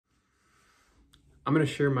I'm going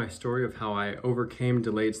to share my story of how I overcame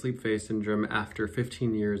delayed sleep phase syndrome after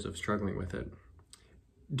 15 years of struggling with it.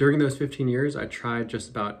 During those 15 years, I tried just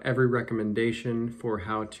about every recommendation for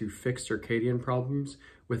how to fix circadian problems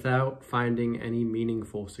without finding any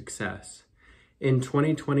meaningful success. In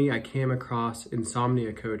 2020, I came across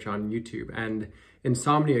Insomnia Coach on YouTube, and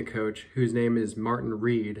Insomnia Coach, whose name is Martin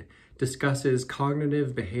Reed, discusses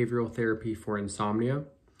cognitive behavioral therapy for insomnia.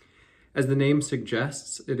 As the name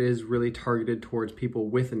suggests, it is really targeted towards people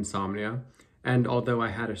with insomnia. And although I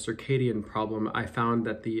had a circadian problem, I found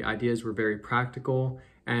that the ideas were very practical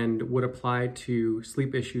and would apply to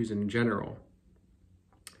sleep issues in general.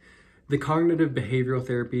 The cognitive behavioral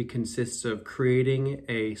therapy consists of creating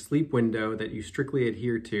a sleep window that you strictly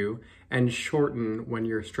adhere to and shorten when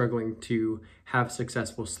you're struggling to have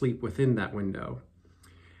successful sleep within that window.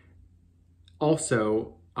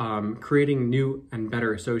 Also, creating new and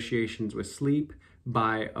better associations with sleep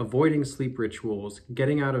by avoiding sleep rituals,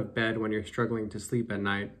 getting out of bed when you're struggling to sleep at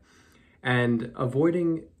night, and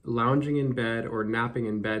avoiding lounging in bed or napping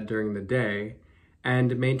in bed during the day,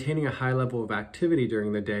 and maintaining a high level of activity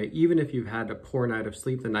during the day, even if you've had a poor night of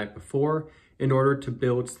sleep the night before, in order to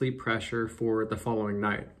build sleep pressure for the following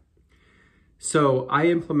night. So I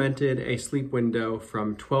implemented a sleep window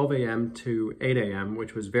from 12 a.m. to 8 a.m.,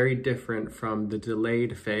 which was very different from the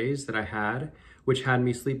delayed phase that I had, which had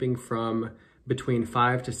me sleeping from between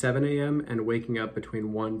 5 to 7 a.m. and waking up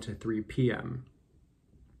between 1 to 3 p.m.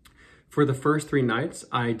 For the first 3 nights,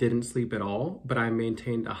 I didn't sleep at all, but I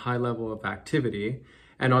maintained a high level of activity.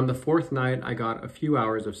 And on the 4th night, I got a few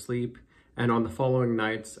hours of sleep, and on the following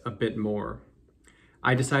nights, a bit more.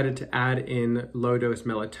 I decided to add in low-dose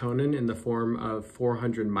melatonin in the form of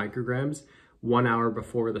 400 micrograms 1 hour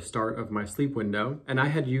before the start of my sleep window. And I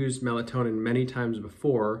had used melatonin many times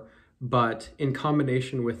before, but in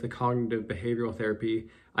combination with the cognitive behavioral therapy,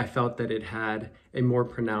 I felt that it had a more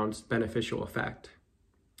pronounced beneficial effect.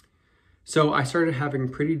 So I started having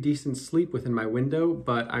pretty decent sleep within my window,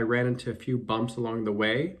 but I ran into a few bumps along the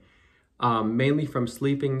way, mainly from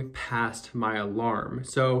sleeping past my alarm.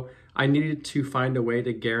 So I needed to find a way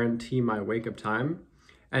to guarantee my wake-up time.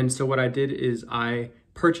 And so what I did is I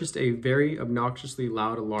purchased a very obnoxiously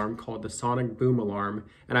loud alarm called the sonic boom alarm,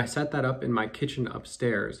 and I set that up in my kitchen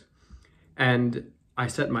upstairs. And I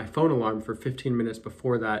set my phone alarm for 15 minutes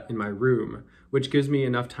before that in my room, which gives me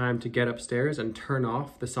enough time to get upstairs and turn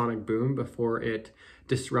off the sonic boom before it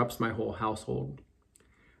disrupts my whole household.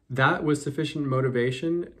 That was sufficient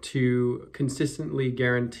motivation to consistently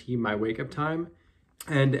guarantee my wake-up time.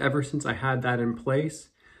 And ever since I had that in place,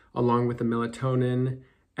 along with the melatonin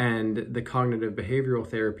and the cognitive behavioral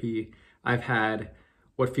therapy, I've had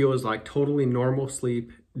what feels like totally normal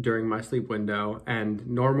sleep during my sleep window and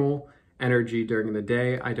normal energy during the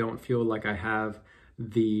day. I don't feel like I have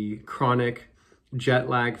the chronic jet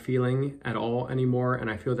lag feeling at all anymore, and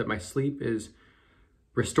I feel that my sleep is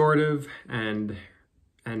restorative and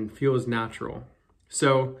feels natural.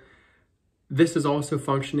 So this is also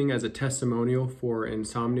functioning as a testimonial for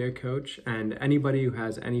Insomnia Coach, and anybody who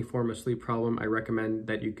has any form of sleep problem, I recommend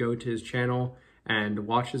that you go to his channel and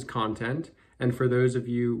watch his content. And for those of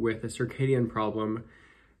you with a circadian problem,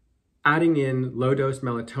 adding in low-dose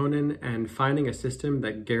melatonin and finding a system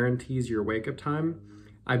that guarantees your wake-up time,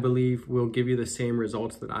 I believe will give you the same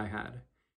results that I had.